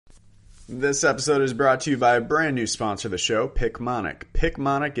This episode is brought to you by a brand new sponsor of the show, Picmonic.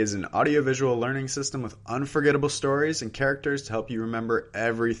 Picmonic is an audiovisual learning system with unforgettable stories and characters to help you remember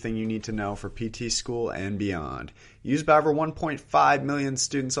everything you need to know for PT school and beyond. Used by over 1.5 million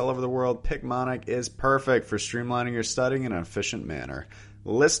students all over the world, Picmonic is perfect for streamlining your studying in an efficient manner.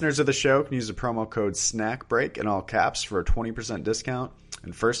 Listeners of the show can use the promo code SNACKBREAK in all caps for a 20% discount,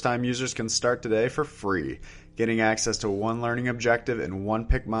 and first-time users can start today for free, getting access to one learning objective and one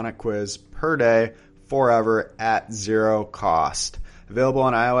Picmonic quiz per day, forever, at zero cost. Available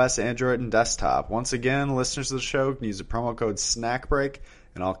on iOS, Android, and desktop. Once again, listeners of the show can use the promo code SNACKBREAK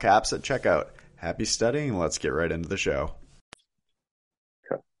in all caps at checkout. Happy studying. Let's get right into the show.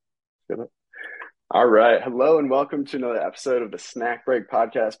 Okay. All right. Hello and welcome to another episode of the Snack Break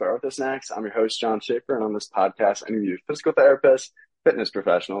Podcast by OrthoSnacks. I'm your host, John Schaefer, and on this podcast, I interview physical therapists, fitness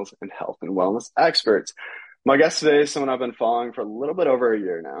professionals, and health and wellness experts. My guest today is someone I've been following for a little bit over a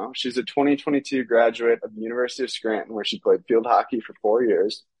year now. She's a 2022 graduate of the University of Scranton, where she played field hockey for 4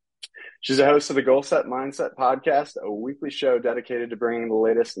 years. She's a host of the GoalSetMindset Podcast, a weekly show dedicated to bringing the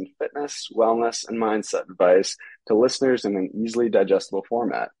latest in fitness, wellness, and mindset advice to listeners in an easily digestible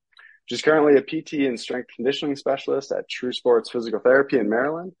format. She's currently a PT and strength conditioning specialist at True Sports Physical Therapy in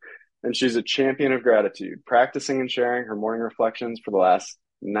Maryland, and she's a champion of gratitude, practicing and sharing her morning reflections for the last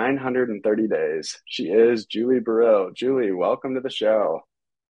 930 days. She is Julie Burrill. Julie, welcome to the show.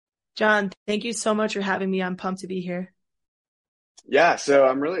 John, thank you so much for having me. I'm pumped to be here. Yeah, so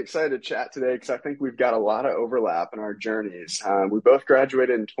I'm really excited to chat today because I think we've got a lot of overlap in our journeys. We both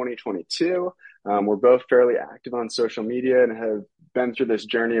graduated in 2022. We're both fairly active on social media and have been through this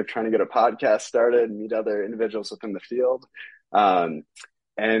journey of trying to get a podcast started and meet other individuals within the field.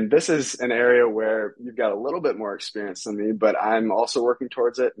 And this is an area where you've got a little bit more experience than me, but I'm also working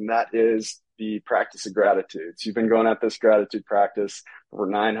towards it, and that is the practice of gratitude. So you've been going at this gratitude practice for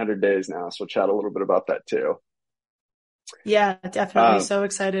 900 days now, so we'll chat a little bit about that too. Yeah, definitely. So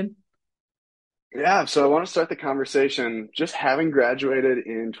excited. Yeah, so I want to start the conversation just having graduated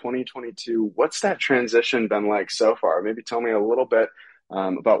in 2022. What's that transition been like so far? Maybe tell me a little bit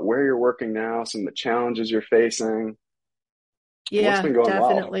about where you're working now, some of the challenges you're facing. Yeah, what's been going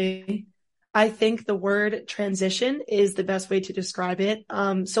definitely. well? I think the word transition is the best way to describe it.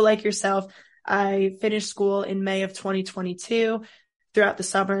 So like yourself, I finished school in May of 2022. Throughout the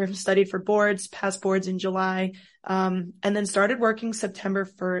summer, studied for boards, passed boards in July, and then started working September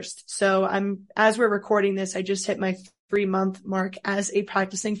 1st. So as we're recording this, I just hit my 3-month mark as a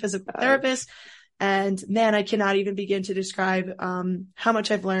practicing physical therapist. And man, I cannot even begin to describe, how much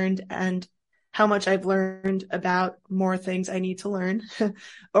I've learned and how much I've learned about more things I need to learn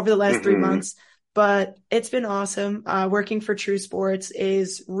over the last 3 months. But it's been awesome. Working for True Sports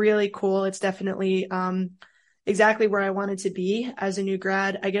is really cool. It's definitely, exactly where I wanted to be as a new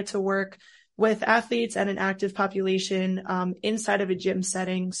grad. I get to work with athletes and an active population inside of a gym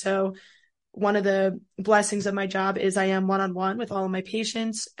setting. So one of the blessings of my job is I am one-on-one with all of my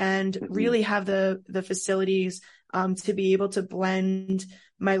patients and really have the facilities to be able to blend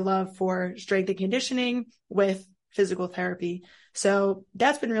my love for strength and conditioning with physical therapy. So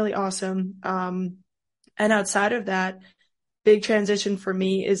that's been really awesome. And outside of that, big transition for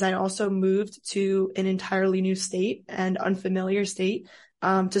me is I also moved to an entirely new state and unfamiliar state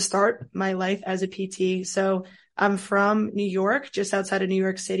to start my life as a PT. So I'm from New York, just outside of New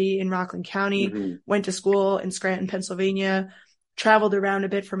York City in Rockland County, went to school in Scranton, Pennsylvania, traveled around a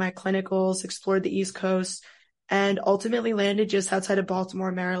bit for my clinicals, explored the East Coast, and ultimately landed just outside of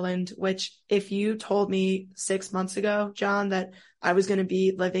Baltimore, Maryland, which if you told me 6 months ago, John, that I was going to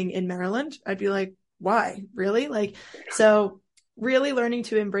be living in Maryland, I'd be like, why? Really? So really learning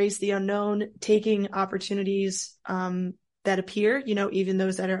to embrace the unknown, taking opportunities that appear, even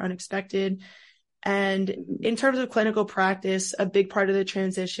those that are unexpected. And in terms of clinical practice, a big part of the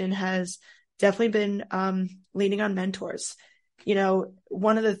transition has definitely been leaning on mentors.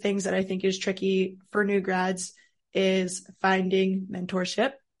 One of the things that I think is tricky for new grads is finding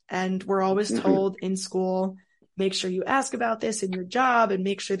mentorship. And we're always told in school, make sure you ask about this in your job and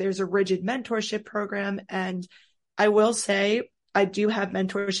make sure there's a rigid mentorship program. And I will say I do have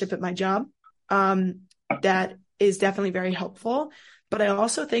mentorship at my job that is definitely very helpful. But I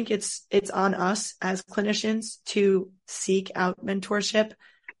also think it's on us as clinicians to seek out mentorship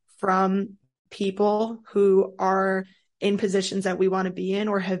from people who are in positions that we want to be in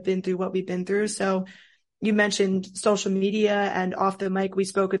or have been through what we've been through. So you mentioned social media, and off the mic, we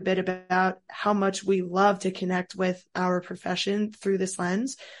spoke a bit about how much we love to connect with our profession through this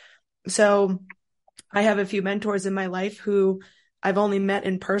lens. So I have a few mentors in my life who I've only met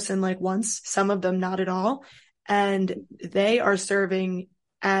in person like once, some of them not at all. And they are serving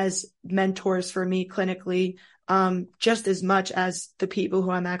as mentors for me clinically, just as much as the people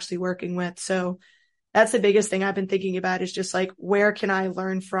who I'm actually working with. So that's the biggest thing I've been thinking about, is just like, where can I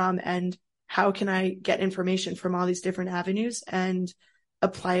learn from and how can I get information from all these different avenues and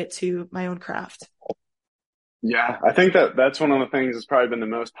apply it to my own craft? Yeah, I think that's one of the things that's probably been the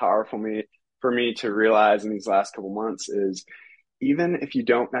most powerful for me to realize in these last couple months is, even if you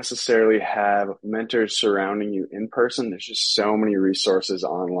don't necessarily have mentors surrounding you in person, there's just so many resources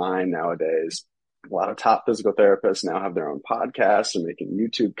online nowadays. A lot of top physical therapists now have their own podcasts and making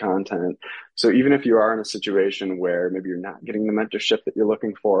YouTube content. So even if you are in a situation where maybe you're not getting the mentorship that you're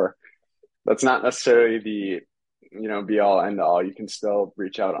looking for, that's not necessarily the, be all end all. You can still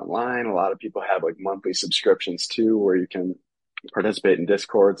reach out online. A lot of people have like monthly subscriptions too, where you can participate in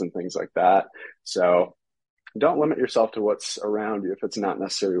Discords and things like that. So don't limit yourself to what's around you if it's not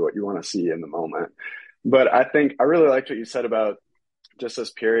necessarily what you want to see in the moment. But I think I really liked what you said about just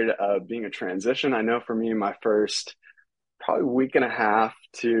this period of being a transition. I know for me, my first probably week and a half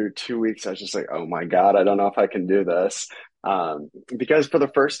to 2 weeks, I was just like, oh my God, I don't know if I can do this. Because for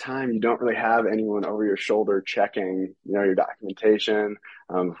the first time, you don't really have anyone over your shoulder checking, your documentation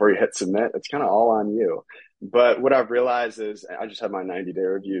before you hit submit. It's kind of all on you. But what I've realized is, I just had my 90-day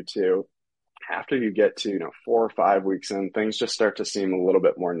review too. After you get to 4 or 5 weeks in, things just start to seem a little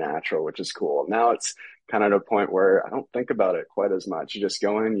bit more natural, which is cool. Now it's kind of at a point where I don't think about it quite as much. You just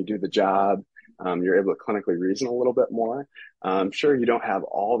go in, you do the job. You're able to clinically reason a little bit more. Sure, you don't have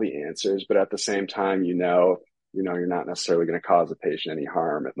all the answers, but at the same time, you're not necessarily going to cause a patient any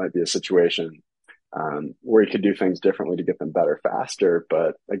harm. It might be a situation where you could do things differently to get them better faster.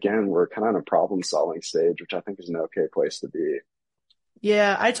 But again, we're kind of in a problem-solving stage, which I think is an okay place to be.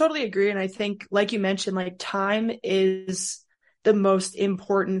 Yeah, I totally agree. And I think, like you mentioned, like time is the most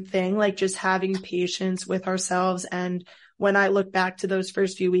important thing, like just having patience with ourselves. And when I look back to those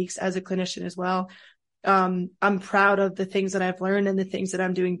first few weeks as a clinician as well, I'm proud of the things that I've learned and the things that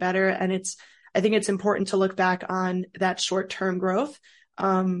I'm doing better. And I think it's important to look back on that short-term growth,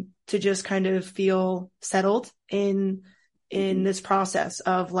 to just kind of feel settled in this process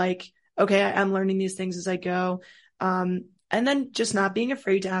of like, okay, I'm learning these things as I go. And then just not being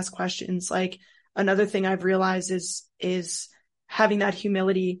afraid to ask questions. Like, another thing I've realized is having that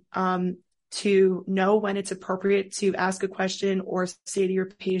humility, to know when it's appropriate to ask a question or say to your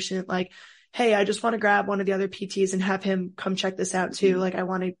patient, like, hey, I just want to grab one of the other PTs and have him come check this out too. Like, I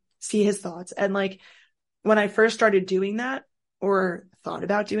want to see his thoughts. And like, when I first started doing that or thought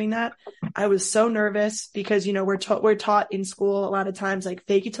about doing that, I was so nervous because, we're taught in school a lot of times, like,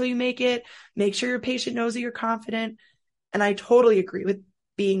 fake it till you make it, make sure your patient knows that you're confident. And I totally agree with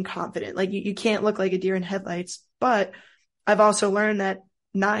being confident. Like, you can't look like a deer in headlights, but I've also learned that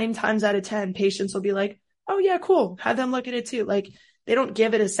 9 times out of 10 patients will be like, oh yeah, cool. Have them look at it too. Like, they don't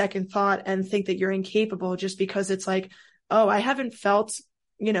give it a second thought and think that you're incapable just because it's like, oh, I haven't felt,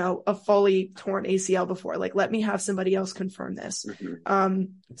 a fully torn ACL before. Like, let me have somebody else confirm this. Mm-hmm.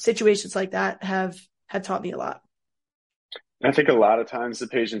 Situations like that have taught me a lot. I think a lot of times the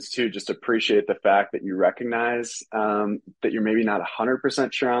patients too just appreciate the fact that you recognize that you're maybe not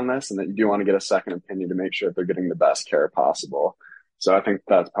 100% sure on this and that you do want to get a second opinion to make sure that they're getting the best care possible. So I think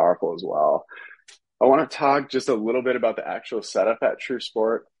that's powerful as well. I want to talk just a little bit about the actual setup at True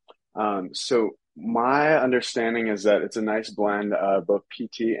Sport. So my understanding is that it's a nice blend of both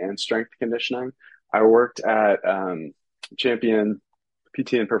PT and strength conditioning. I worked at Champion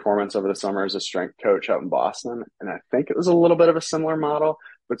PT and Performance over the summer as a strength coach out in Boston. And I think it was a little bit of a similar model,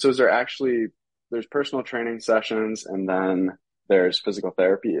 but so there's personal training sessions and then there's physical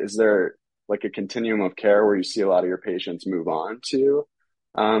therapy. Is there like a continuum of care where you see a lot of your patients move on to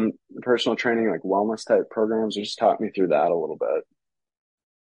personal training, like wellness type programs? Or just talk me through that a little bit.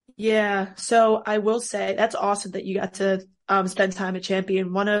 Yeah. So I will say that's awesome that you got to spend time at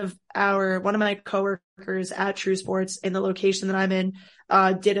Champion. One of my coworkers at True Sports in the location that I'm in,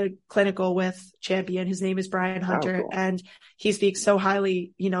 did a clinical with Champion. His name is Brian Hunter, cool. And he speaks so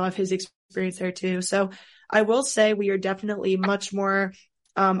highly, of his experience there too. So I will say we are definitely much more,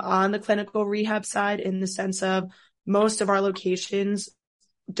 on the clinical rehab side, in the sense of most of our locations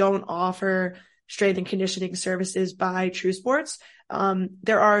don't offer strength and conditioning services by True Sports.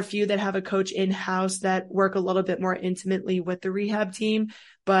 There are a few that have a coach in-house that work a little bit more intimately with the rehab team,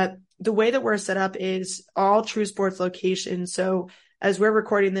 but the way that we're set up is all True Sports locations. So as we're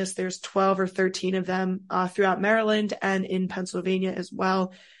recording this, there's 12 or 13 of them throughout Maryland and in Pennsylvania as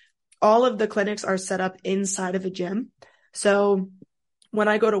well. All of the clinics are set up inside of a gym. So when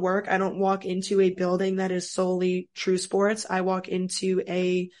I go to work, I don't walk into a building that is solely True Sports. I walk into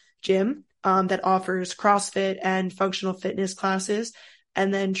a gym that offers CrossFit and functional fitness classes.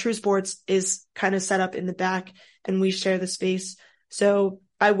 And then True Sports is kind of set up in the back and we share the space. So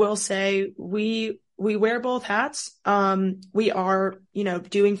I will say we wear both hats. We are,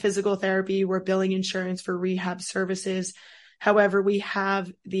 doing physical therapy. We're billing insurance for rehab services. However, we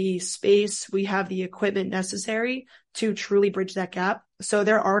have the space, we have the equipment necessary to truly bridge that gap. So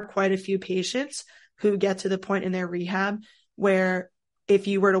there are quite a few patients who get to the point in their rehab where if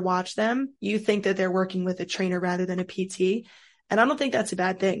you were to watch them, you think that they're working with a trainer rather than a PT. And I don't think that's a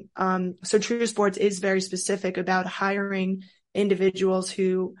bad thing. So True Sports is very specific about hiring individuals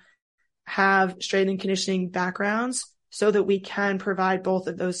who have strength and conditioning backgrounds so that we can provide both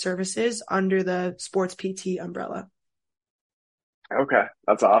of those services under the sports PT umbrella. Okay,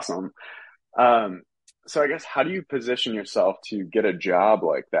 that's awesome. So I guess how do you position yourself to get a job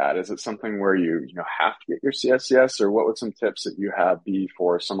like that? Is it something where you have to get your CSCS, or what would some tips that you have be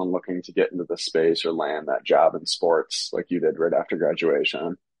for someone looking to get into the space or land that job in sports like you did right after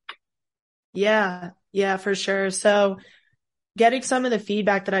graduation? Yeah, for sure. So getting some of the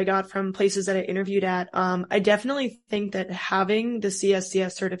feedback that I got from places that I interviewed at, I definitely think that having the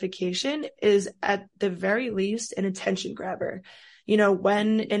CSCS certification is at the very least an attention grabber.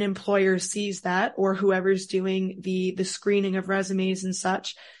 When an employer sees that, or whoever's doing the screening of resumes and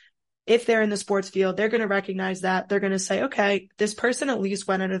such, if they're in the sports field, they're going to recognize that. They're going to say, okay, this person at least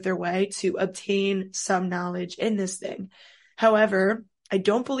went out of their way to obtain some knowledge in this thing. However, I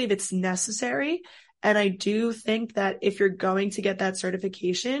don't believe it's necessary. And I do think that if you're going to get that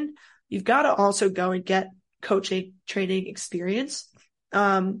certification, you've got to also go and get coaching, training experience.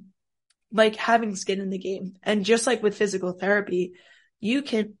 Like having skin in the game. And just like with physical therapy, you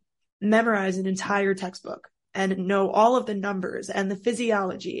can memorize an entire textbook and know all of the numbers and the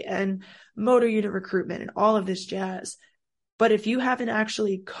physiology and motor unit recruitment and all of this jazz. But if you haven't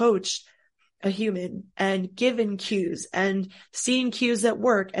actually coached a human and given cues and seen cues that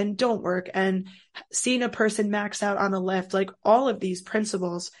work and don't work and seen a person max out on a lift, like all of these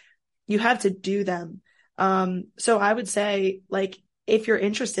principles, you have to do them. So I would say, like, if you're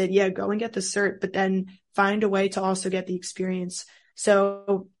interested, go and get the cert, but then find a way to also get the experience.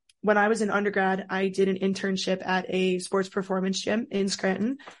 So when I was in undergrad, I did an internship at a sports performance gym in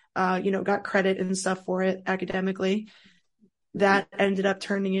Scranton, got credit and stuff for it academically. That ended up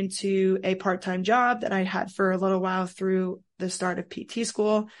turning into a part-time job that I had for a little while through the start of PT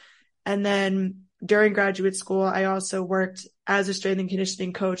school. And then during graduate school, I also worked as a strength and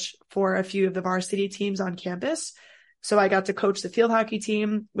conditioning coach for a few of the varsity teams on campus. So I got to coach the field hockey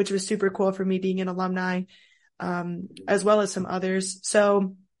team, which was super cool for me being an alumni, as well as some others.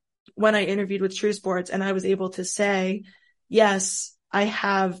 So when I interviewed with True Sports and I was able to say, yes, I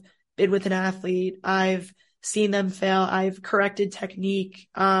have been with an athlete, I've seen them fail, I've corrected technique.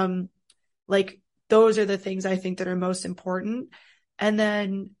 Like those are the things I think that are most important. And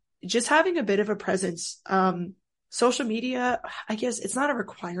then just having a bit of a presence. Social media, I guess it's not a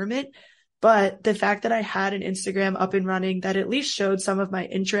requirement, but the fact that I had an Instagram up and running that at least showed some of my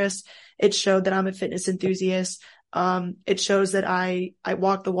interests, it showed that I'm a fitness enthusiast. It shows that I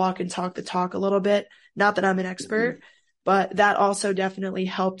walk the walk and talk the talk a little bit. Not that I'm an expert, but that also definitely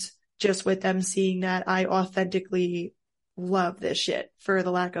helped just with them seeing that I authentically love this shit, for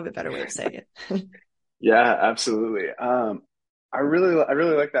the lack of a better way of saying it. Yeah, absolutely. I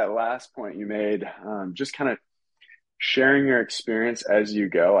really like that last point you made. Just kind of sharing your experience as you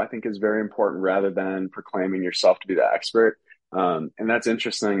go, I think is very important rather than proclaiming yourself to be the expert. And that's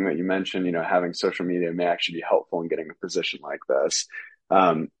interesting that you mentioned, having social media may actually be helpful in getting a position like this.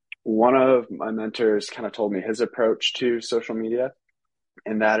 One of my mentors kind of told me his approach to social media,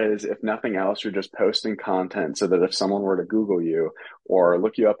 and that is, if nothing else, you're just posting content so that if someone were to Google you or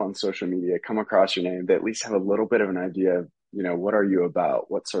look you up on social media, come across your name, they at least have a little bit of an idea of, what are you about?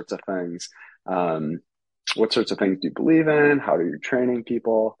 What sorts of things do you believe in? How are you training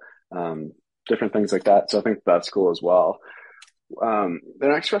people? Different things like that. So I think that's cool as well. The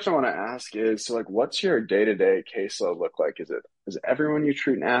next question I want to ask is, so what's your day-to-day caseload look like? Is everyone you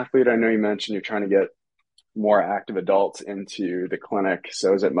treat an athlete? I know you mentioned you're trying to get more active adults into the clinic.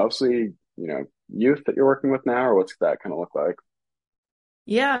 So is it mostly, youth that you're working with now, or what's that kind of look like?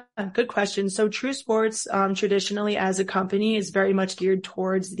 Yeah, good question. So True Sports, traditionally as a company is very much geared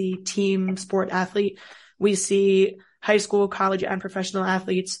towards the team sport athlete. We see high school, college, and professional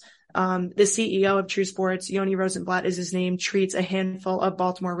athletes. The CEO of True Sports, Yoni Rosenblatt is his name, treats a handful of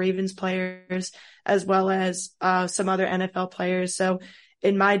Baltimore Ravens players as well as some other NFL players. So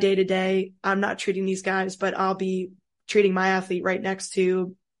in my day-to-day, I'm not treating these guys, but I'll be treating my athlete right next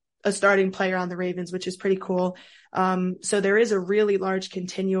to a starting player on the Ravens, which is pretty cool. So there is a really large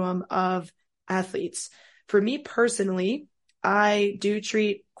continuum of athletes. For me personally, I do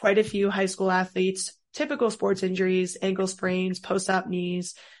treat quite a few high school athletes, typical sports injuries, ankle sprains, post-op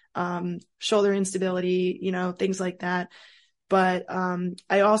knees, shoulder instability, things like that. But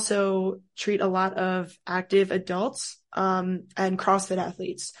I also treat a lot of active adults and CrossFit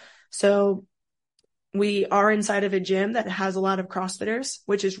athletes. So we are inside of a gym that has a lot of CrossFitters,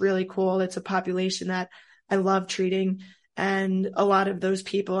 which is really cool. It's a population that I love treating. And a lot of those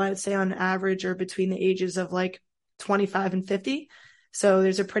people, I'd say on average, are between the ages of like 25 and 50. So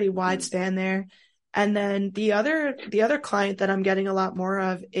there's a pretty wide span there. And then the other client that I'm getting a lot more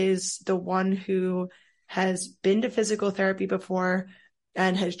of is the one who has been to physical therapy before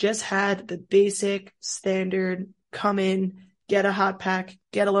and has just had the basic standard come in, get a hot pack,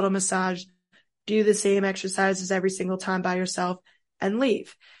 get a little massage, do the same exercises every single time by yourself and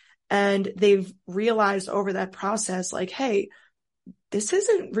leave. And they've realized over that process, like, hey, this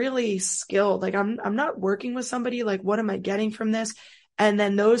isn't really skilled. Like I'm not working with somebody. Like, what am I getting from this? And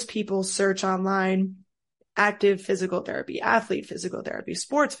then those people search online, active physical therapy, athlete physical therapy,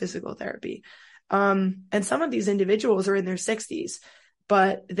 sports physical therapy. And some of these individuals are in their 60s,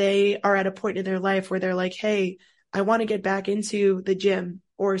 but they are at a point in their life where they're like, hey, I want to get back into the gym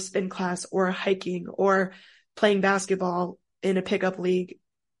or spin class or hiking or playing basketball in a pickup league.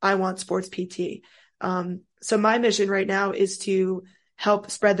 I want sports PT. So my mission right now is to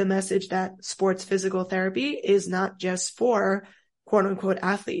help spread the message that sports physical therapy is not just for quote unquote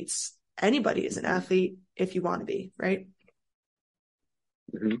athletes. Anybody is an athlete if you want to be, right?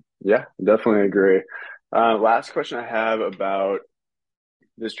 Mm-hmm. Yeah, definitely agree. Last question I have about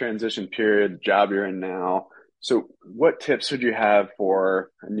this transition period, job you're in now. So what tips would you have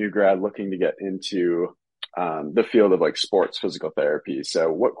for a new grad looking to get into the field of like sports physical therapy?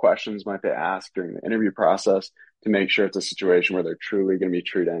 So what questions might they ask during the interview process to make sure it's a situation where they're truly going to be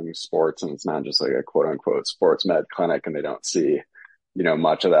treating sports and it's not just like a quote unquote sports med clinic and they don't see,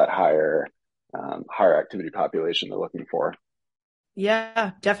 much of that higher activity population they're looking for?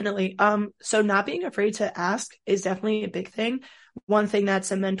 Yeah, definitely. So not being afraid to ask is definitely a big thing. One thing that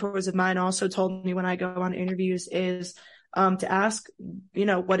some mentors of mine also told me when I go on interviews is to ask,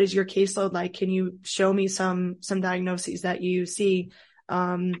 what is your caseload like? Can you show me some diagnoses that you see?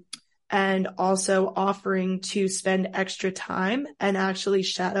 And also offering to spend extra time and actually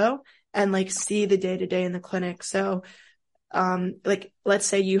shadow and like see the day-to-day in the clinic. So like, let's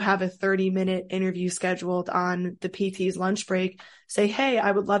say you have a 30-minute interview scheduled on the PT's lunch break. Say, hey, I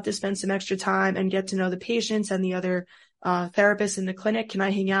would love to spend some extra time and get to know the patients and the other therapists in the clinic. Can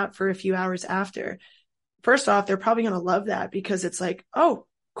I hang out for a few hours after? First off, they're probably going to love that because it's like, oh,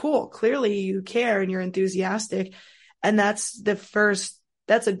 cool. Clearly you care and you're enthusiastic. And that's the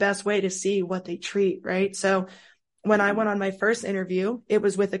best way to see what they treat, right? So when I went on my first interview, it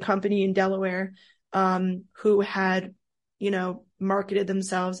was with a company in Delaware who had marketed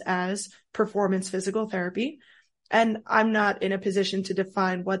themselves as performance physical therapy. And I'm not in a position to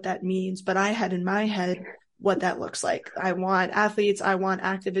define what that means, but I had in my head what that looks like. I want athletes. I want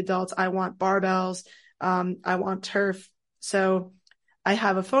active adults. I want barbells. I want turf. So I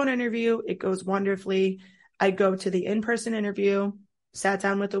have a phone interview. It goes wonderfully. I go to the in-person interview, sat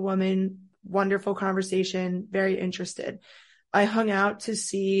down with a woman, wonderful conversation, very interested. I hung out to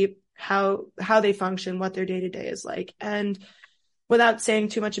see how they function, what their day-to-day is like. And without saying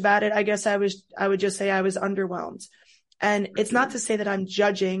too much about it, I guess I would just say I was underwhelmed. And it's not to say that I'm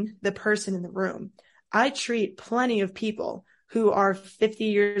judging the person in the room. I treat plenty of people who are 50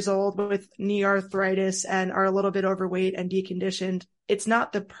 years old with knee arthritis and are a little bit overweight and deconditioned. It's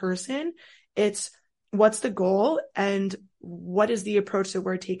not the person, it's what's the goal and what is the approach that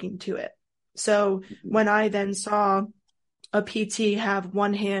we're taking to it. So when I then saw a PT have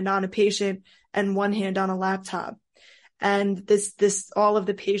one hand on a patient and one hand on a laptop, and this all of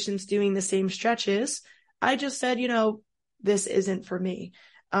the patients doing the same stretches, I just said, this isn't for me.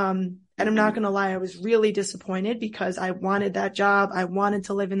 And I'm not going to lie, I was really disappointed because I wanted that job. I wanted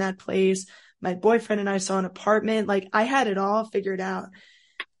to live in that place. My boyfriend and I saw an apartment. Like I had it all figured out.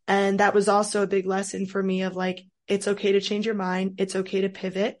 And that was also a big lesson for me of like, it's okay to change your mind. It's okay to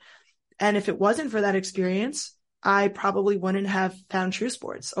pivot. And if it wasn't for that experience, I probably wouldn't have found True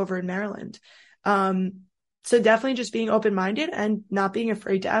Sports over in Maryland. So definitely just being open-minded and not being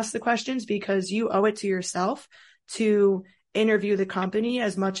afraid to ask the questions because you owe it to yourself to interview the company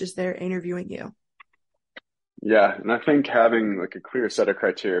as much as they're interviewing you. Yeah. And I think having like a clear set of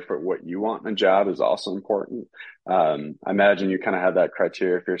criteria for what you want in a job is also important. I imagine you kind of had that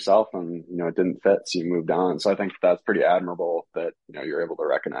criteria for yourself and, it didn't fit. So you moved on. So I think that's pretty admirable that, you're able to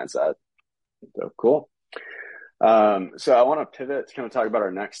recognize that. So cool. So I want to pivot to kind of talk about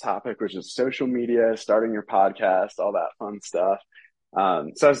our next topic, which is social media, starting your podcast, all that fun stuff.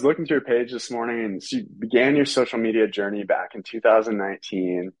 So I was looking through your page this morning, and so you began your social media journey back in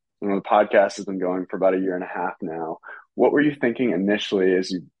 2019. And the podcast has been going for about a year and a half now. What were you thinking initially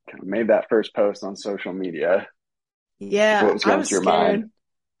as you kind of made that first post on social media? Yeah, What was I going was through your scared. mind?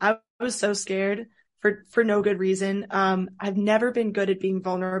 I was so scared for no good reason. I've never been good at being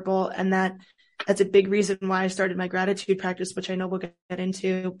vulnerable, and that's a big reason why I started my gratitude practice, which I know we'll get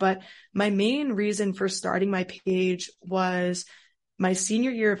into. But my main reason for starting my page was my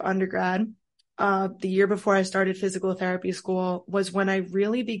senior year of undergrad. The year before I started physical therapy school was when I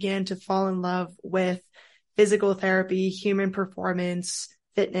really began to fall in love with physical therapy, human performance,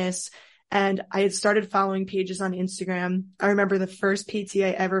 fitness. And I had started following pages on Instagram. I remember the first PT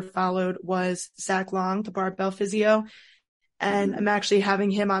I ever followed was Zach Long, the barbell physio. And I'm actually having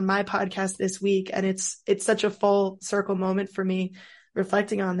him on my podcast this week. And it's such a full circle moment for me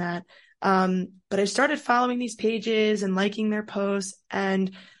reflecting on that. But I started following these pages and liking their posts,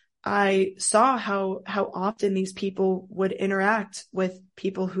 and I saw how often these people would interact with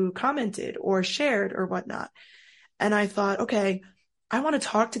people who commented or shared or whatnot. And I thought, okay, I want to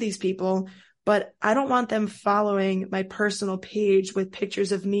talk to these people, but I don't want them following my personal page with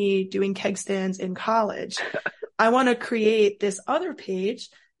pictures of me doing keg stands in college. I want to create this other page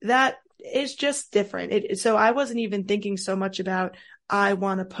that is just different. So I wasn't even thinking so much about, I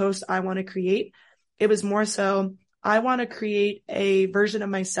want to post, I want to create. It was more so, I want to create a version of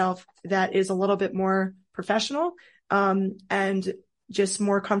myself that is a little bit more professional, and just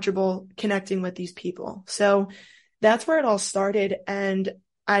more comfortable connecting with these people. So that's where it all started. And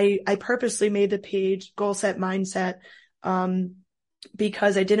I purposely made the page GoalSetMindset,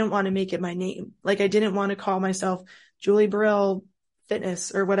 because I didn't want to make it my name. Like, I didn't want to call myself Julie Burrill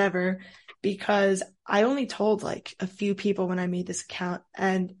Fitness or whatever, because I only told like a few people when I made this account.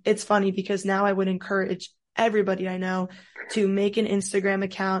 And it's funny because now I would encourage everybody I know to make an Instagram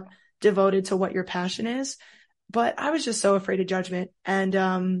account devoted to what your passion is. But I was just so afraid of judgment.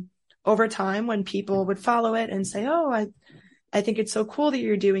 And, over time, when people would follow it and say, oh, I think it's so cool that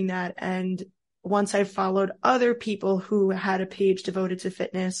you're doing that. And once I followed other people who had a page devoted to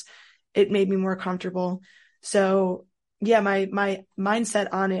fitness, it made me more comfortable. So yeah, my mindset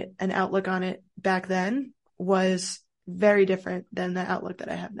on it and outlook on it back then was very different than the outlook that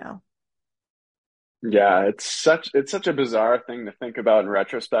I have now. Yeah, it's such a bizarre thing to think about in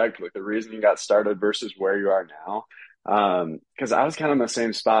retrospect, like the reason you got started versus where you are now. Because I was kind of in the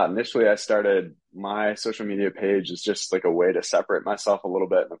same spot. Initially, I started my social media page as just like a way to separate myself a little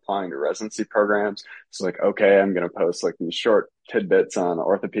bit and applying to residency programs. So like, okay, I'm going to post like these short tidbits on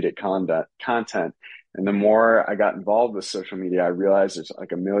orthopedic content. And the more I got involved with social media, I realized there's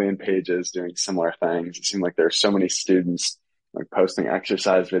like a million pages doing similar things. It seemed like there's so many students like posting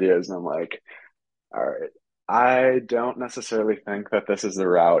exercise videos, and I'm like, all right, I don't necessarily think that this is the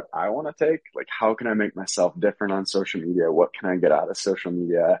route I want to take. Like, how can I make myself different on social media? What can I get out of social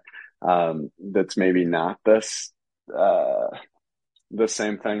media that's maybe not this the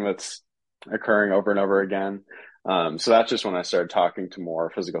same thing that's occurring over and over again? So that's just when I started talking to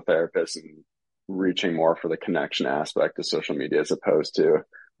more physical therapists and reaching more for the connection aspect of social media as opposed to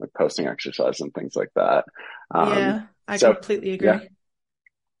like posting exercise and things like that. Yeah, I completely agree. Yeah.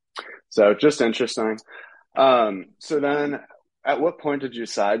 So just interesting. So then at what point did you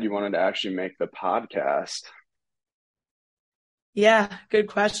decide you wanted to actually make the podcast? Yeah, good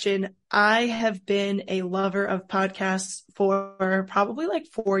question. I have been a lover of podcasts for probably like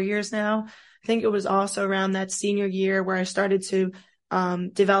 4 years now. I think it was also around that senior year where I started to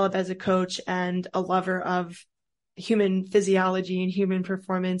develop as a coach and a lover of human physiology and human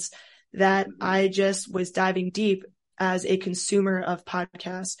performance, that I just was diving deep as a consumer of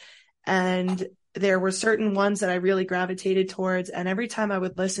podcasts. And there were certain ones that I really gravitated towards. And every time I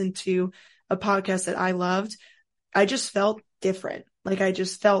would listen to a podcast that I loved, I just felt different. Like, I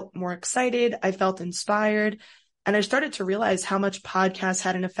just felt more excited. I felt inspired. And I started to realize how much podcasts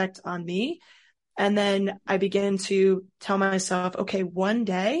had an effect on me. And then I began to tell myself, okay, one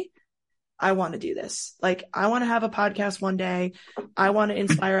day I want to do this. Like, I want to have a podcast one day. I want to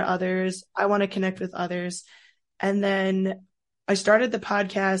inspire others. I want to connect with others. And then I started the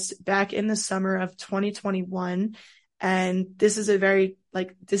podcast back in the summer of 2021. And this is a very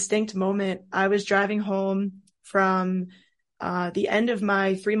like distinct moment. I was driving home from the end of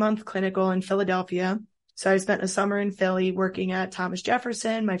my 3-month clinical in Philadelphia. So I spent a summer in Philly working at Thomas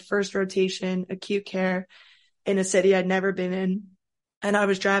Jefferson, my first rotation, acute care in a city I'd never been in. And I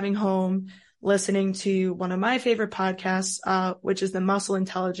was driving home listening to one of my favorite podcasts, which is the Muscle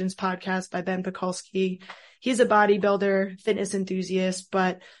Intelligence podcast by Ben Pakulski. He's a bodybuilder, fitness enthusiast,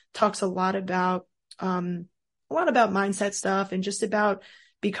 but talks a lot about mindset stuff and just about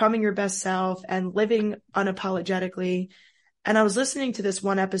becoming your best self and living unapologetically. And I was listening to this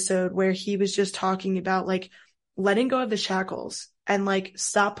one episode where he was just talking about like letting go of the shackles and like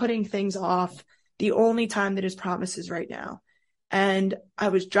stop putting things off. The only time that is promised is right now. And I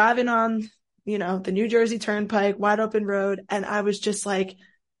was driving on, the New Jersey Turnpike, wide open road. And I was just like,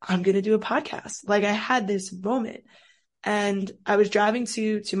 I'm going to do a podcast. Like I had this moment and I was driving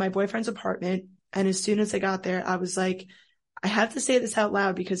to my boyfriend's apartment. And as soon as I got there, I was like, I have to say this out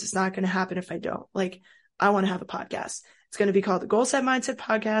loud because it's not going to happen if I don't. Like, I want to have a podcast. It's going to be called the GoalSetMindset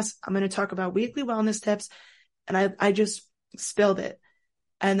Podcast. I'm going to talk about weekly wellness tips. And I just spilled it.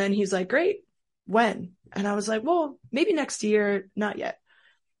 And then he's like, great. When? And I was like, well, maybe next year, not yet.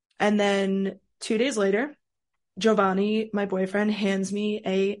 And then 2 days later, Giovanni, my boyfriend, hands me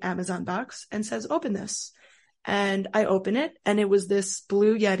a Amazon box and says, open this. And I open it and it was this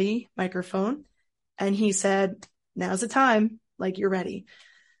Blue Yeti microphone. And he said, now's the time, like you're ready.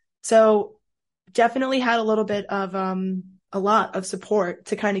 So definitely had a little bit of, a lot of support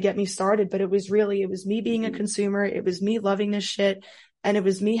to kind of get me started, but it was me being a consumer. It was me loving this shit. And it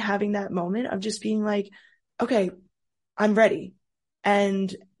was me having that moment of just being like, okay, I'm ready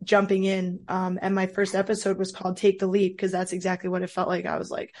and jumping in. And my first episode was called Take the Leap because that's exactly what it felt like. I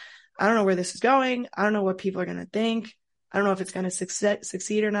was like, I don't know where this is going. I don't know what people are going to think. I don't know if it's going to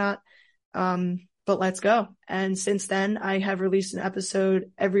succeed or not. But let's go. And since then, I have released an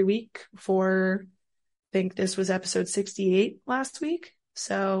episode every week for, I think this was episode 68 last week.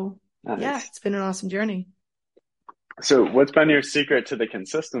 So nice. Yeah, it's been an awesome journey. So what's been your secret to the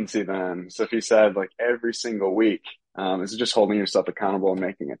consistency then? So if you said like every single week, is it just holding yourself accountable and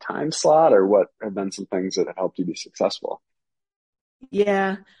making a time slot, or what have been some things that have helped you be successful?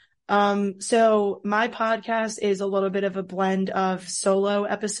 Yeah. So my podcast is a little bit of a blend of solo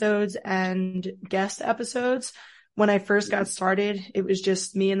episodes and guest episodes. When I first got started, it was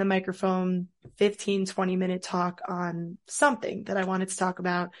just me and the microphone, 15, 20-minute talk on something that I wanted to talk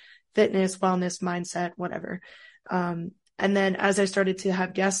about, fitness, wellness, mindset, whatever. And then as I started to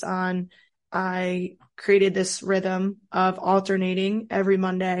have guests on, I created this rhythm of alternating every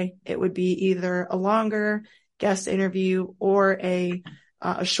Monday. It would be either a longer guest interview or a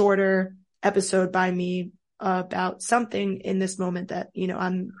shorter episode by me about something in this moment that,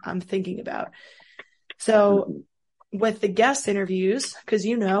 I'm thinking about. So with the guest interviews, because,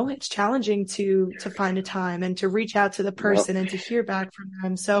 it's challenging to find a time and to reach out to the person and to hear back from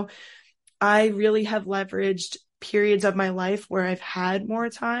them. So I really have leveraged periods of my life where I've had more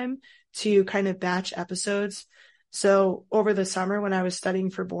time to kind of batch episodes. So over the summer when I was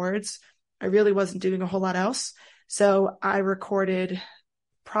studying for boards, I really wasn't doing a whole lot else. So I recorded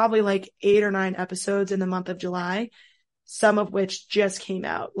probably like 8 or 9 episodes in the month of July, some of which just came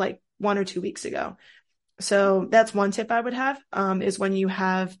out like 1 or 2 weeks ago. So that's one tip I would have, is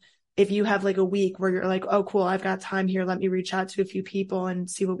if you have like a week where you're like, oh, cool, I've got time here. Let me reach out to a few people and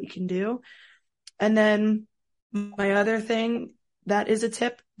see what we can do. And then my other thing that is a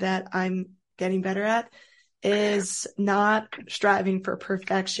tip that I'm getting better at is not striving for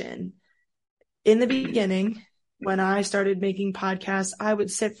perfection. In the beginning, when I started making podcasts, I would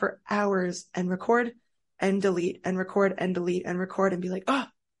sit for hours and record and delete and record and delete and record and be like, oh,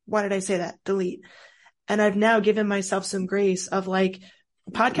 why did I say that? Delete. And I've now given myself some grace of like,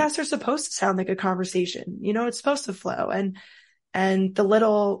 podcasts are supposed to sound like a conversation. It's supposed to flow. And the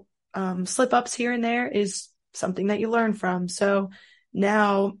little slip ups here and there is something that you learn from. So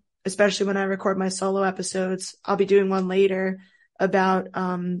now, especially when I record my solo episodes, I'll be doing one later about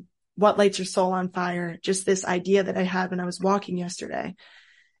what lights your soul on fire, just this idea that I had when I was walking yesterday.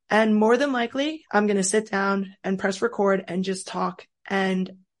 And more than likely, I'm going to sit down and press record and just talk. And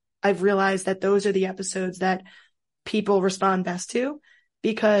I've realized that those are the episodes that people respond best to,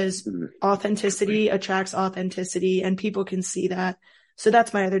 because authenticity attracts authenticity and people can see that. So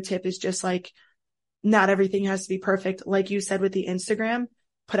that's my other tip, is just like, not everything has to be perfect. Like you said with the Instagram,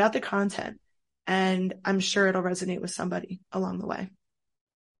 put out the content and I'm sure it'll resonate with somebody along the way.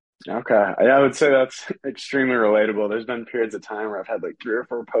 Okay. Yeah, I would say that's extremely relatable. There's been periods of time where I've had like 3 or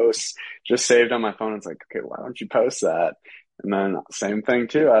 4 posts just saved on my phone. It's like, okay, why don't you post that? And then same thing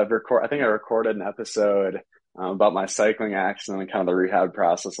too. I think I recorded an episode about my cycling accident and kind of the rehab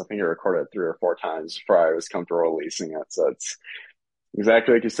process. I think I recorded it 3 or 4 times before I was comfortable releasing it. So it's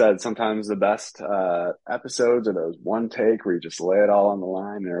exactly like you said. Sometimes the best episodes are those one take where you just lay it all on the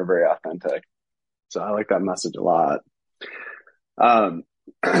line and are very authentic. So I like that message a lot.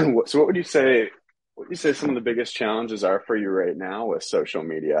 So what would you say some of the biggest challenges are for you right now with social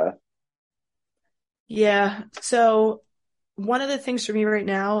media? Yeah. So one of the things for me right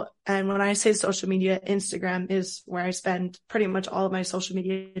now, and when I say social media, Instagram is where I spend pretty much all of my social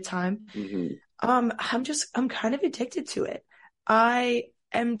media time. Mm-hmm. I'm kind of addicted to it. I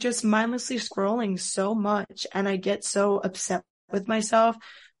am just mindlessly scrolling so much, and I get so upset with myself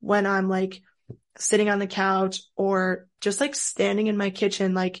when I'm like sitting on the couch or just like standing in my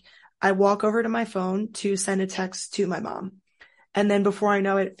kitchen. Like I walk over to my phone to send a text to my mom. And then before I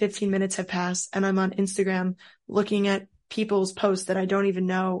know it, 15 minutes have passed and I'm on Instagram looking at people's posts that I don't even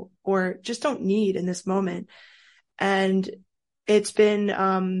know or just don't need in this moment. And it's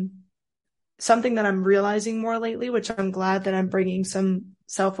been, something that I'm realizing more lately, which I'm glad that I'm bringing some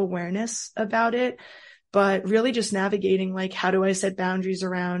self-awareness about it, but really just navigating, like, how do I set boundaries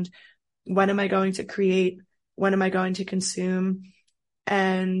around when am I going to create? When am I going to consume?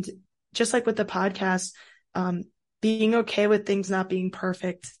 And just like with the podcast, being okay with things not being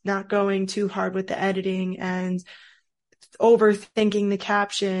perfect, not going too hard with the editing and overthinking the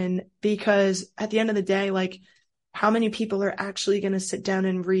caption, because at the end of the day, like, how many people are actually going to sit down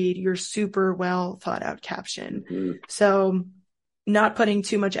and read your super well thought out caption? Mm-hmm. So not putting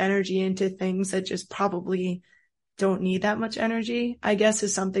too much energy into things that just probably don't need that much energy, I guess,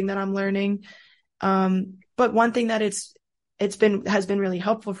 is something that I'm learning. But one thing that has been really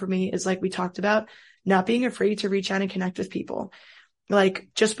helpful for me is, like we talked about, not being afraid to reach out and connect with people. Like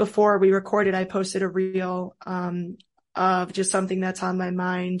just before we recorded, I posted a reel, of just something that's on my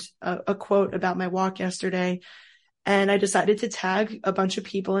mind, a quote about my walk yesterday. And I decided to tag a bunch of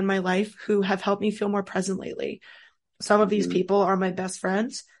people in my life who have helped me feel more present lately. Some of these people are my best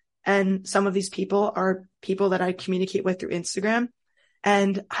friends, and some of these people are people that I communicate with through Instagram.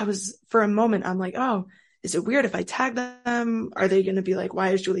 And for a moment, I'm like, oh, is it weird if I tag them? Are they going to be like, why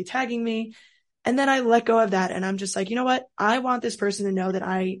is Julie tagging me? And then I let go of that. And I'm just like, you know what? I want this person to know that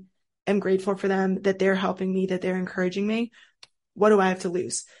I am grateful for them, that they're helping me, that they're encouraging me. What do I have to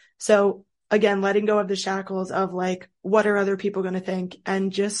lose? So again, letting go of the shackles of like, what are other people going to think?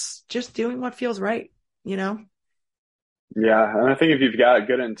 And just doing what feels right, you know? Yeah. And I think if you've got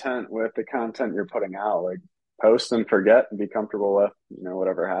good intent with the content you're putting out, like, post and forget and be comfortable with,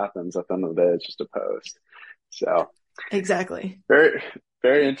 whatever happens. At the end of the day, it's just a post. So exactly. very,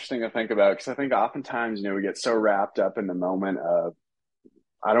 very interesting to think about, because I think oftentimes, we get so wrapped up in the moment of,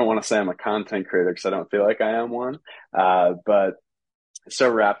 I don't want to say I'm a content creator because I don't feel like I am one, but so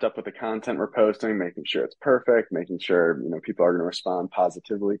wrapped up with the content we're posting, making sure it's perfect, making sure, people are going to respond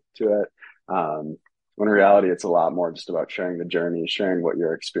positively to it. When in reality, it's a lot more just about sharing the journey, sharing what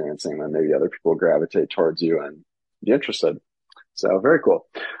you're experiencing, and maybe other people gravitate towards you and be interested. So very cool.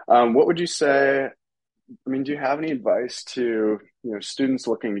 What would you say? I mean, do you have any advice to, students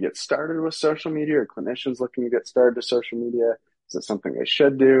looking to get started with social media, or clinicians looking to get started with social media? Is it something they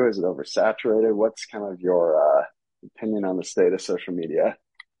should do? Is it oversaturated? What's kind of your opinion on the state of social media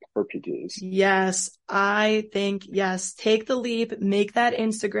for PTs? Yes, I think, yes, take the leap, make that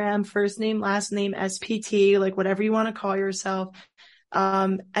Instagram first name, last name, SPT, like whatever you want to call yourself,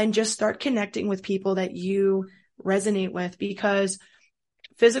 and just start connecting with people that you resonate with, because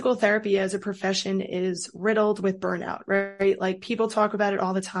physical therapy as a profession is riddled with burnout, right? Like people talk about it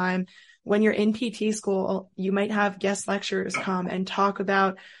all the time. When you're in PT school, you might have guest lecturers come and talk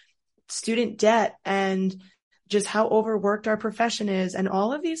about student debt and just how overworked our profession is and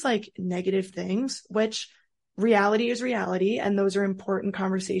all of these like negative things, which reality is reality. And those are important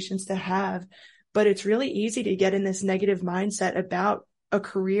conversations to have. But it's really easy to get in this negative mindset about a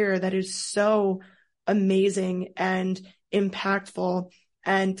career that is so amazing and impactful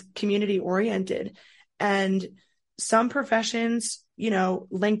and community oriented. And some professions,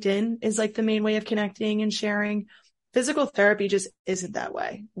 LinkedIn is like the main way of connecting and sharing. Physical therapy just isn't that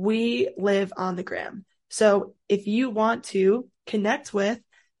way. We live on the gram. So if you want to connect with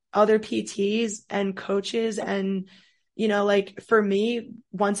other PTs and coaches and, like for me,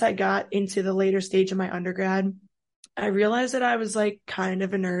 once I got into the later stage of my undergrad, I realized that I was like kind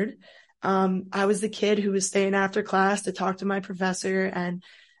of a nerd. I was the kid who was staying after class to talk to my professor, and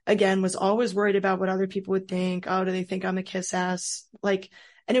again, was always worried about what other people would think. Oh, do they think I'm a kiss ass? And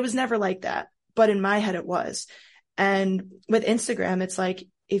it was never like that, but in my head it was. And with Instagram, it's like,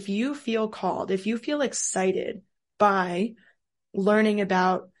 if you feel called, if you feel excited by learning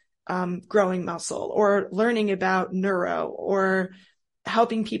about growing muscle or learning about neuro or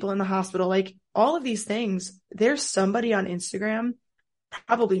helping people in the hospital, like all of these things, there's somebody on Instagram,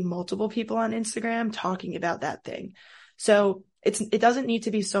 probably multiple people on Instagram talking about that thing. So it doesn't need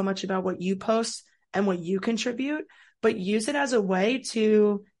to be so much about what you post and what you contribute, but use it as a way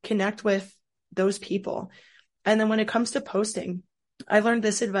to connect with those people. And then when it comes to posting, I learned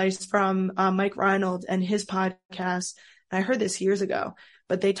this advice from Mike Reinold and his podcast. I heard this years ago,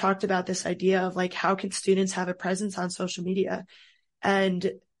 but they talked about this idea of like, how can students have a presence on social media?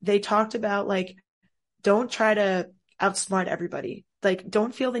 And they talked about like, don't try to outsmart everybody. Like,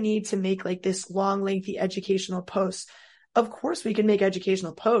 don't feel the need to make like this long, lengthy educational post. Of course, we can make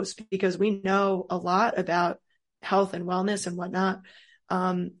educational posts because we know a lot about health and wellness and whatnot.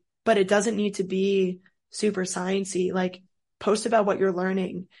 But it doesn't need to be super sciencey. Like, post about what you're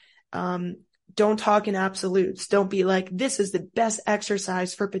learning. Don't talk in absolutes. Don't be like, this is the best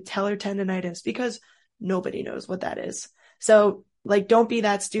exercise for patellar tendonitis, because nobody knows what that is. So like, don't be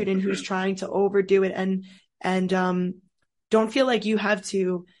that student who's trying to overdo it, and don't feel like you have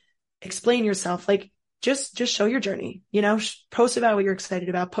to explain yourself. Like, just show your journey, post about what you're excited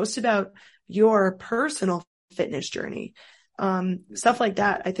about, post about your personal fitness journey. Stuff like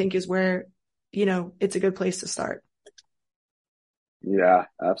that, I think, is where, it's a good place to start. Yeah,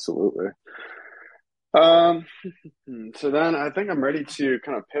 absolutely. So then I think I'm ready to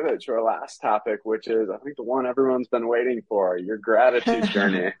kind of pivot to our last topic, which is, I think, the one everyone's been waiting for, your gratitude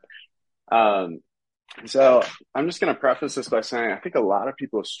journey. So I'm just going to preface this by saying, I think a lot of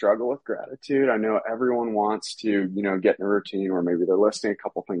people struggle with gratitude. I know everyone wants to, get in a routine where maybe they're listing a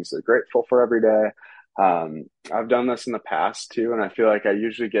couple things they're grateful for every day. I've done this in the past too, and I feel like I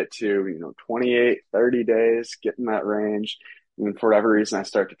usually get to, 28, 30 days, get in that range. And for whatever reason, I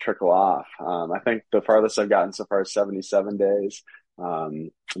start to trickle off. I think the farthest I've gotten so far is 77 days.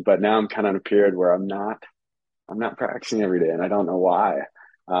 But now I'm kind of in a period where I'm not practicing every day, and I don't know why.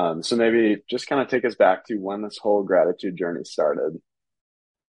 So maybe just kind of take us back to when this whole gratitude journey started.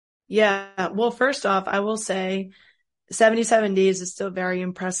 Yeah. Well, first off, I will say 77 days is still very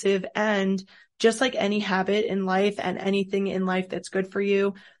impressive. And just like any habit in life and anything in life that's good for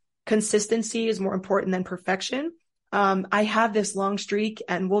you, consistency is more important than perfection. I have this long streak,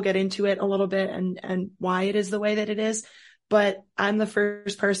 and we'll get into it a little bit and why it is the way that it is. But I'm the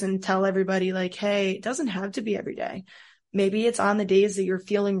first person to tell everybody, like, hey, it doesn't have to be every day. Maybe it's on the days that you're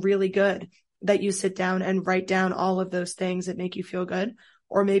feeling really good that you sit down and write down all of those things that make you feel good.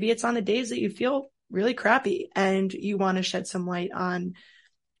 Or maybe it's on the days that you feel really crappy and you want to shed some light on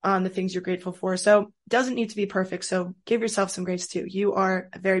the things you're grateful for. So it doesn't need to be perfect. So give yourself some grace too. You are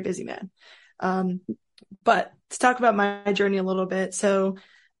a very busy man. But to talk about my journey a little bit. So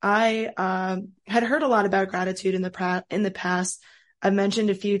I had heard a lot about gratitude in the past. I've mentioned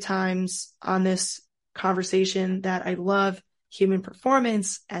a few times on this conversation that I love human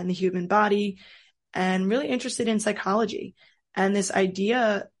performance and the human body, and really interested in psychology. And this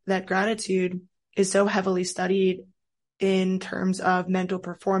idea that gratitude is so heavily studied in terms of mental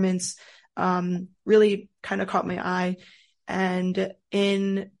performance really kind of caught my eye. And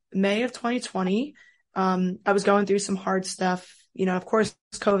in May of 2020, I was going through some hard stuff. Of course,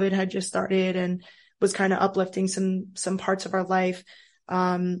 COVID had just started and was kind of uplifting some parts of our life,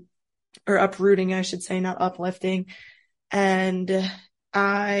 or uprooting, I should say, not uplifting. And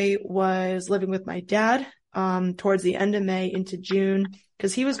I was living with my dad towards the end of May into June,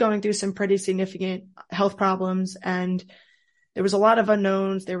 because he was going through some pretty significant health problems. And there was a lot of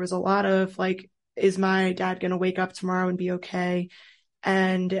unknowns. There was a lot of like, is my dad going to wake up tomorrow and be okay?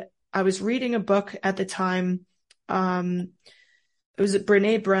 And I was reading a book at the time. It was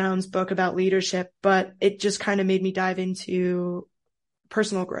Brene Brown's book about leadership, but it just kind of made me dive into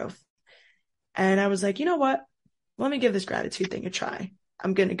personal growth. And I was like, you know what? Let me give this gratitude thing a try.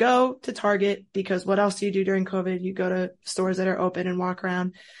 I'm going to go to Target, because what else do you do during COVID? You go to stores that are open and walk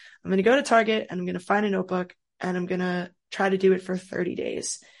around. I'm going to go to Target and I'm going to find a notebook, and I'm going to try to do it for 30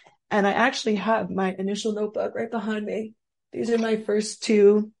 days. And I actually have my initial notebook right behind me. These are my first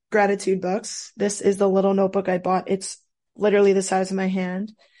 2 gratitude books. This is the little notebook I bought. It's literally the size of my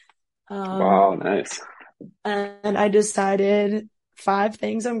hand. Wow, nice. And I decided 5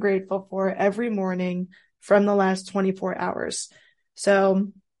 things I'm grateful for every morning from the last 24 hours. So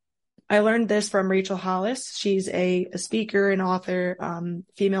I learned this from Rachel Hollis. She's a speaker and author,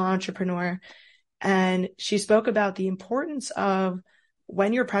 female entrepreneur. And she spoke about the importance of,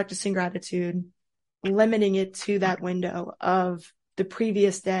 when you're practicing gratitude, limiting it to that window of the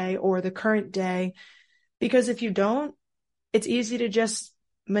previous day or the current day. Because if you don't, it's easy to just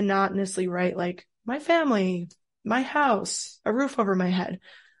monotonously write like, my family, my house, a roof over my head.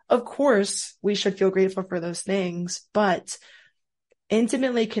 Of course, we should feel grateful for those things, but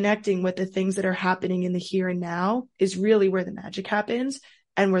intimately connecting with the things that are happening in the here and now is really where the magic happens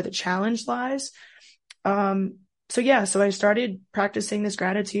and where the challenge lies. so I started practicing this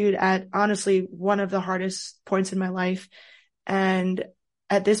gratitude at honestly one of the hardest points in my life. And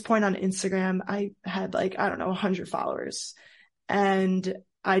at this point on Instagram, I had 100 followers, and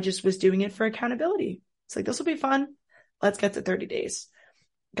I just was doing it for accountability. It's like, this will be fun. Let's get to 30 days.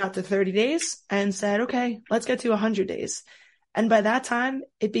 Got to 30 days and said, okay, let's get to 100 days. And by that time,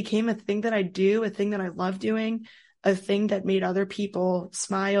 it became a thing that I do, a thing that I love doing, a thing that made other people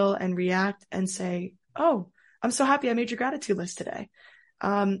smile and react and say, oh, I'm so happy I made your gratitude list today.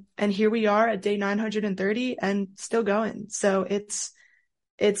 And here we are at day 930 and still going. So it's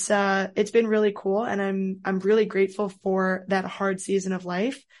been really cool. And I'm really grateful for that hard season of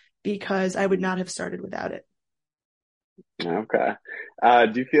life, because I would not have started without it. Okay.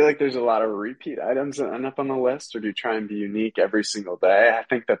 Do you feel like there's a lot of repeat items that end up on the list, or do you try and be unique every single day? I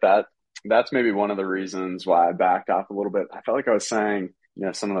think that's maybe one of the reasons why I backed off a little bit. I felt like I was saying,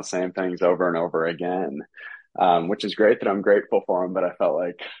 some of the same things over and over again, which is great that I'm grateful for them, but I felt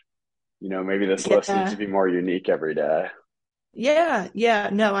like, maybe this list needs to be more unique every day. Yeah.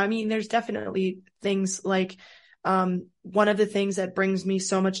 No, I mean, there's definitely things like, one of the things that brings me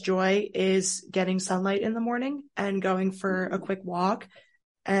so much joy is getting sunlight in the morning and going for a quick walk.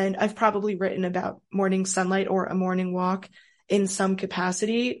 And I've probably written about morning sunlight or a morning walk in some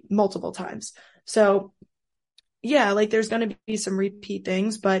capacity multiple times. So yeah, there's going to be some repeat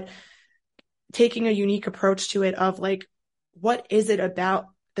things, but taking a unique approach to it of what is it about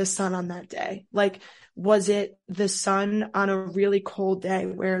the sun on that day? Was it the sun on a really cold day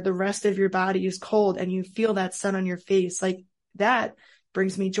where the rest of your body is cold and you feel that sun on your face? That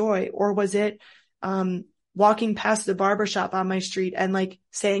brings me joy. Or was it, walking past the barbershop on my street and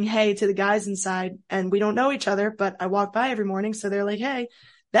saying, hey, to the guys inside, and we don't know each other, but I walk by every morning. So they're like, hey,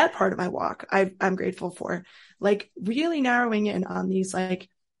 that part of my walk, I'm grateful for. Really narrowing in on these,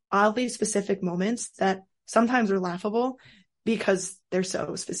 oddly specific moments that sometimes are laughable because they're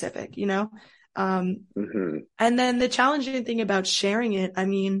so specific, And then the challenging thing about sharing it, I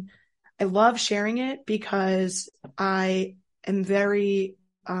mean, I love sharing it because I am very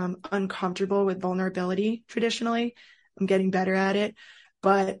uncomfortable with vulnerability traditionally. I'm getting better at it,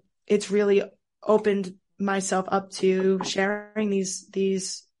 but it's really opened myself up to sharing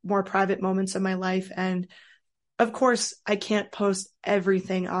these more private moments of my life. And of course, I can't post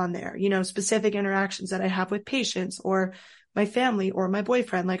everything on there, specific interactions that I have with patients or my family or my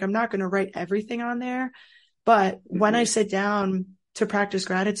boyfriend. I'm not going to write everything on there, but when I sit down to practice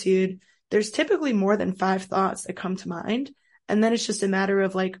gratitude, there's typically more than 5 thoughts that come to mind. And then it's just a matter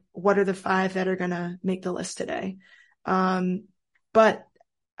of what are the 5 that are going to make the list today? But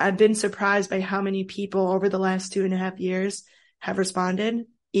I've been surprised by how many people over the last 2.5 years have responded,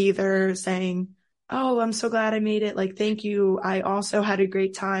 either saying, oh, I'm so glad I made it. Thank you. I also had a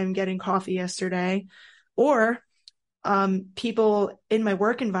great time getting coffee yesterday. Or people in my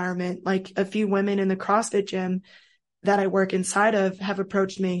work environment, a few women in the CrossFit gym that I work inside of, have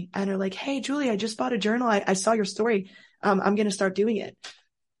approached me and are like, hey, Julie, I just bought a journal. I saw your story. I'm going to start doing it.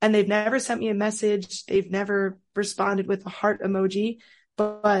 And they've never sent me a message. They've never responded with a heart emoji,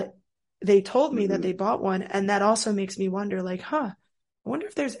 but they told me that they bought one. And that also makes me wonder, I wonder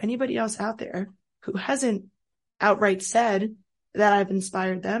if there's anybody else out there who hasn't outright said that I've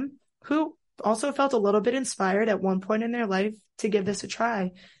inspired them, who also felt a little bit inspired at one point in their life to give this a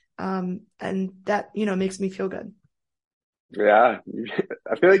try. And that, makes me feel good. Yeah.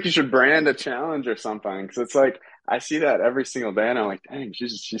 I feel like you should brand a challenge or something. Cause it's I see that every single day and I'm like, dang,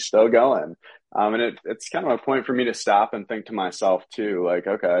 she's still going. And it's kind of a point for me to stop and think to myself too,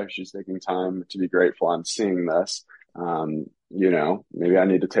 okay, she's taking time to be grateful. I'm seeing this. Maybe I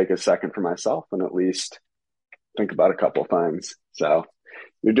need to take a second for myself and at least think about a couple things. So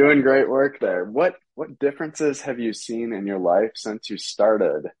you're doing great work there. What differences have you seen in your life since you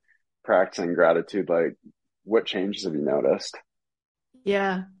started practicing gratitude? What changes have you noticed?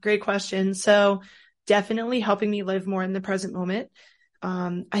 Yeah, great question. So definitely helping me live more in the present moment.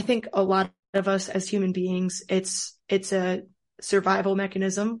 I think a lot of us as human beings, it's a survival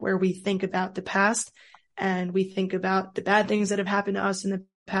mechanism where we think about the past and we think about the bad things that have happened to us in the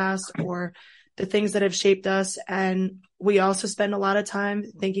past or the things that have shaped us. And we also spend a lot of time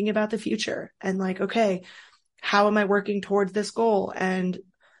thinking about the future and okay, how am I working towards this goal? And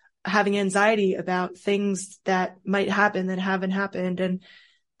having anxiety about things that might happen that haven't happened. And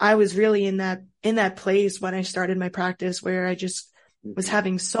I was really in that place when I started my practice where I just was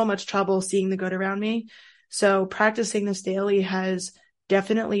having so much trouble seeing the good around me. So practicing this daily has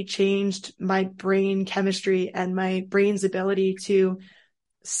definitely changed my brain chemistry and my brain's ability to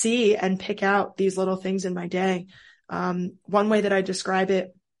see and pick out these little things in my day. One way that I describe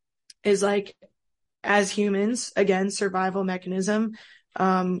it is as humans, again, survival mechanism,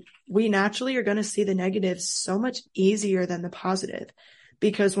 we naturally are going to see the negatives so much easier than the positive.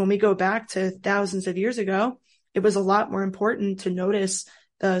 Because when we go back to thousands of years ago, it was a lot more important to notice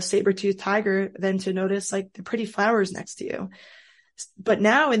the saber-toothed tiger than to notice like the pretty flowers next to you. But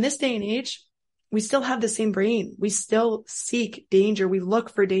now in this day and age, we still have the same brain. We still seek danger. We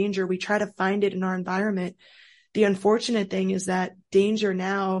look for danger. We try to find it in our environment. The unfortunate thing is that danger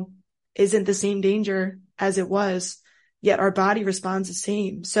now isn't the same danger as it was, yet our body responds the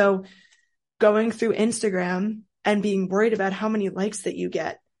same. So going through Instagram and being worried about how many likes that you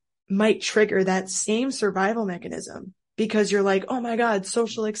get might trigger that same survival mechanism, because you're like, oh my God,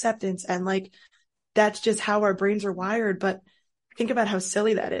 social acceptance. And like, that's just how our brains are wired. But think about how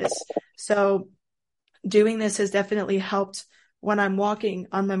silly that is. So doing this has definitely helped when I'm walking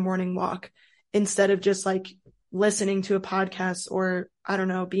on my morning walk, instead of just like listening to a podcast or, I don't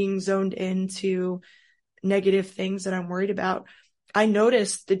know, being zoned into negative things that I'm worried about. I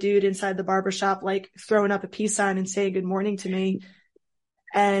noticed the dude inside the barbershop, like throwing up a peace sign and saying good morning to me.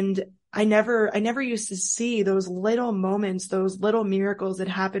 And I never used to see those little moments, those little miracles that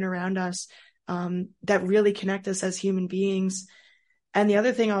happen around us, that really connect us as human beings. And the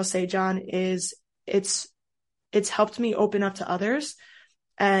other thing I'll say, John, is it's helped me open up to others.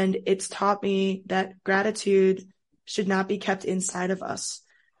 And it's taught me that gratitude should not be kept inside of us.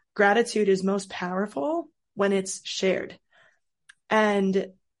 Gratitude is most powerful when it's shared. And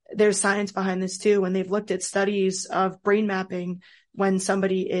there's science behind this too. When they've looked at studies of brain mapping, when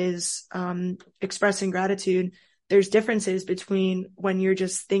somebody is expressing gratitude, there's differences between when you're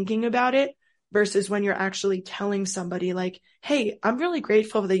just thinking about it versus when you're actually telling somebody like, hey, I'm really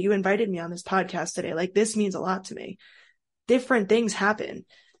grateful that you invited me on this podcast today. Like, this means a lot to me. Different things happen.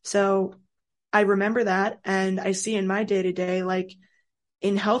 So I remember that. And I see in my day to day, like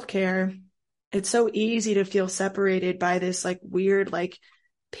in healthcare, it's so easy to feel separated by this like weird, like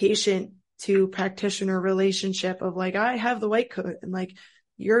patient to practitioner relationship of like, I have the white coat and like,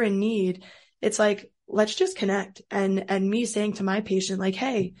 you're in need. It's like, let's just connect. And me saying to my patient, like,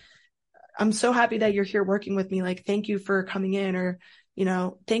 hey, I'm so happy that you're here working with me. Like, thank you for coming in, or, you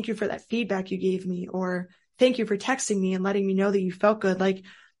know, thank you for that feedback you gave me, or thank you for texting me and letting me know that you felt good. Like,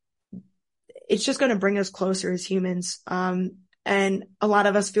 it's just going to bring us closer as humans. And a lot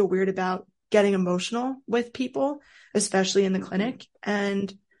of us feel weird about getting emotional with people, especially in the clinic.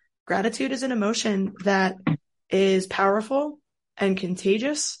 And gratitude is an emotion that is powerful and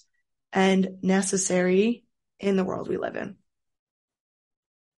contagious and necessary in the world we live in.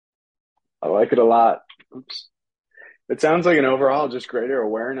 I like it a lot. Oops. It sounds like an overall just greater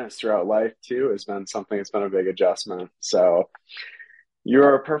awareness throughout life too has been something that's been a big adjustment. So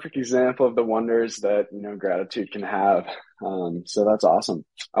you're a perfect example of the wonders that, you know, gratitude can have. So that's awesome.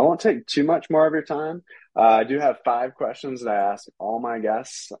 I won't take too much more of your time. I do have 5 questions that I ask all my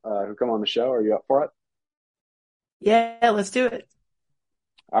guests who come on the show. Are you up for it? Yeah, let's do it.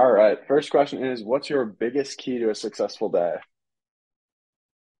 All right. First question is, what's your biggest key to a successful day?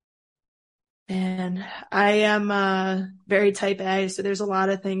 And I am very type A, so there's a lot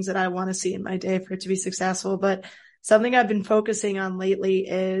of things that I want to see in my day for it to be successful. But something I've been focusing on lately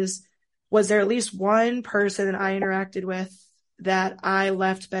is, was there at least one person that I interacted with that I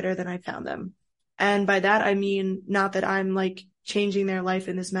left better than I found them? And by that, I mean, not that I'm like changing their life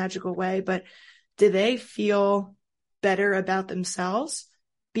in this magical way, but do they feel better about themselves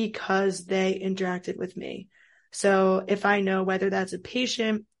because they interacted with me? So if I know whether that's a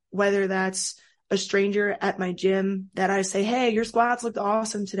patient, whether that's a stranger at my gym that I say, hey, your squats looked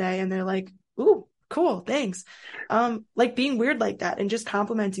awesome today. And they're like, ooh, cool, thanks. Like being weird like that and just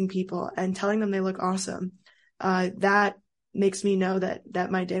complimenting people and telling them they look awesome. That makes me know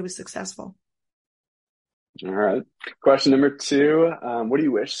that my day was successful. All right. Question number 2. What do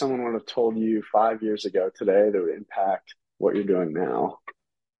you wish someone would have told you 5 years ago today that would impact what you're doing now?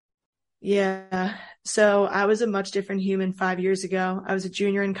 Yeah. So I was a much different human 5 years ago. I was a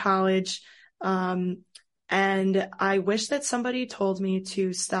junior in college. And I wish that somebody told me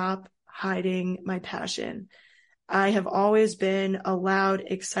to stop hiding my passion. I have always been a loud,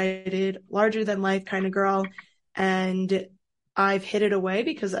 excited, larger than life kind of girl. And I've hid it away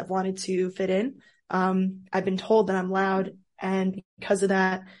because I've wanted to fit in. I've been told that I'm loud. And because of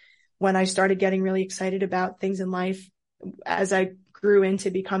that, when I started getting really excited about things in life, as I grew into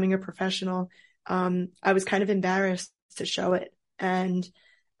becoming a professional, I was kind of embarrassed to show it. And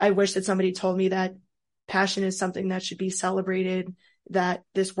I wish that somebody told me that passion is something that should be celebrated, that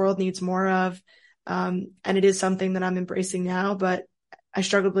this world needs more of. And it is something that I'm embracing now, but I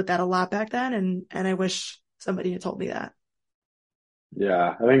struggled with that a lot back then. And I wish somebody had told me that.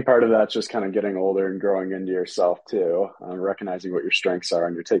 Yeah, I think part of that's just kind of getting older and growing into yourself too, recognizing what your strengths are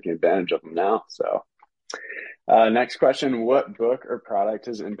and you're taking advantage of them now. So, next question, what book or product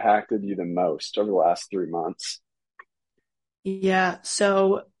has impacted you the most over the last 3 months? Yeah.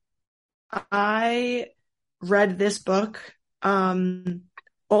 So I read this book,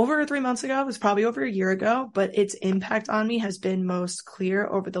 over 3 months ago. It was probably over a year ago, but its impact on me has been most clear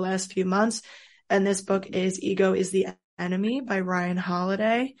over the last few months. And this book is Ego is the Enemy by Ryan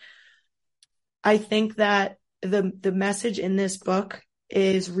Holiday. I think that the message in this book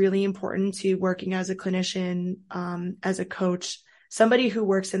is really important to working as a clinician, as a coach, somebody who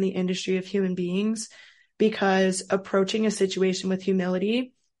works in the industry of human beings, because approaching a situation with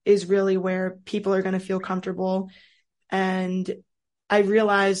humility is really where people are going to feel comfortable. And I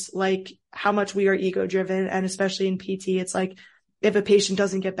realize like how much we are ego driven, and especially in PT, it's like if a patient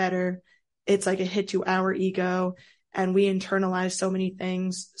doesn't get better, it's like a hit to our ego, and we internalize so many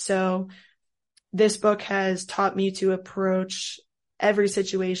things. So this book has taught me to approach every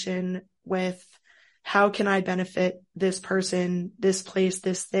situation with how can I benefit this person, this place,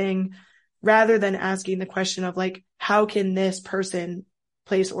 this thing, rather than asking the question of like, how can this person,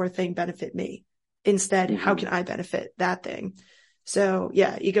 place, or thing benefit me? Instead, how can I benefit that thing? So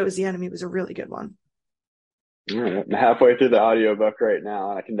yeah, Ego is the Enemy was a really good one. All right. I'm halfway through the audiobook right now,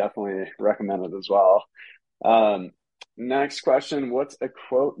 and I can definitely recommend it as well. Next question, what's a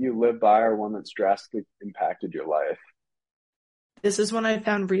quote you live by or one that's drastically impacted your life? This is one I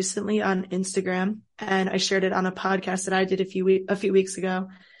found recently on Instagram, and I shared it on a podcast that I did a few weeks ago.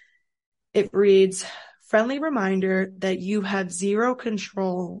 It reads, friendly reminder that you have zero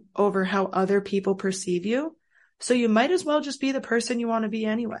control over how other people perceive you, so you might as well just be the person you want to be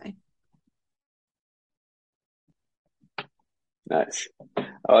anyway. Nice.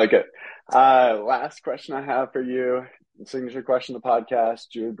 I like it. Last question I have for you, signature question of the podcast,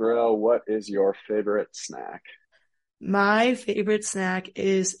 Julie Burrill, what is your favorite snack? My favorite snack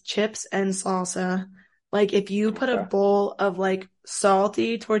is chips and salsa. Like if you put a bowl of like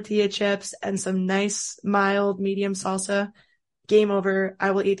salty tortilla chips and some nice mild medium salsa, game over. I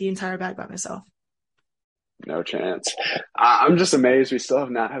will eat the entire bag by myself. No chance. I'm just amazed we still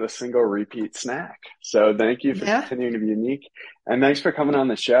have not had a single repeat snack. So thank you for continuing to be unique. And thanks for coming on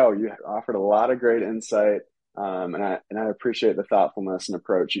the show. You offered a lot of great insight. And I appreciate the thoughtfulness and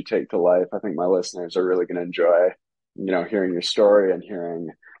approach you take to life. I think my listeners are really going to enjoy, hearing your story and hearing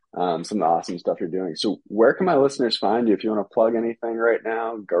some of the awesome stuff you're doing. So where can my listeners find you? If you want to plug anything right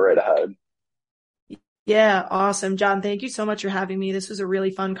now, go right ahead. Yeah, awesome. John, thank you so much for having me. This was a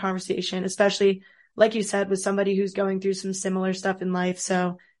really fun conversation, especially like you said, with somebody who's going through some similar stuff in life.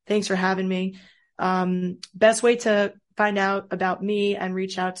 So thanks for having me. Best way to find out about me and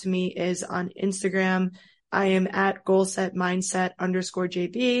reach out to me is on Instagram. I am at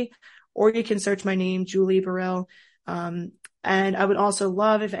GoalSetMindset_JB, or you can search my name, Julie Burrill. And I would also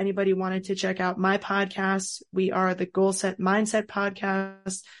love if anybody wanted to check out my podcast. We are the GoalSet Mindset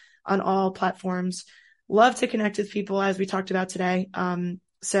Podcast on all platforms. Love to connect with people as we talked about today.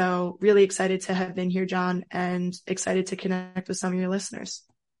 So really excited to have been here, John, and excited to connect with some of your listeners.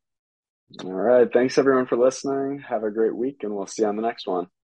 All right. Thanks everyone for listening. Have a great week, and we'll see you on the next one.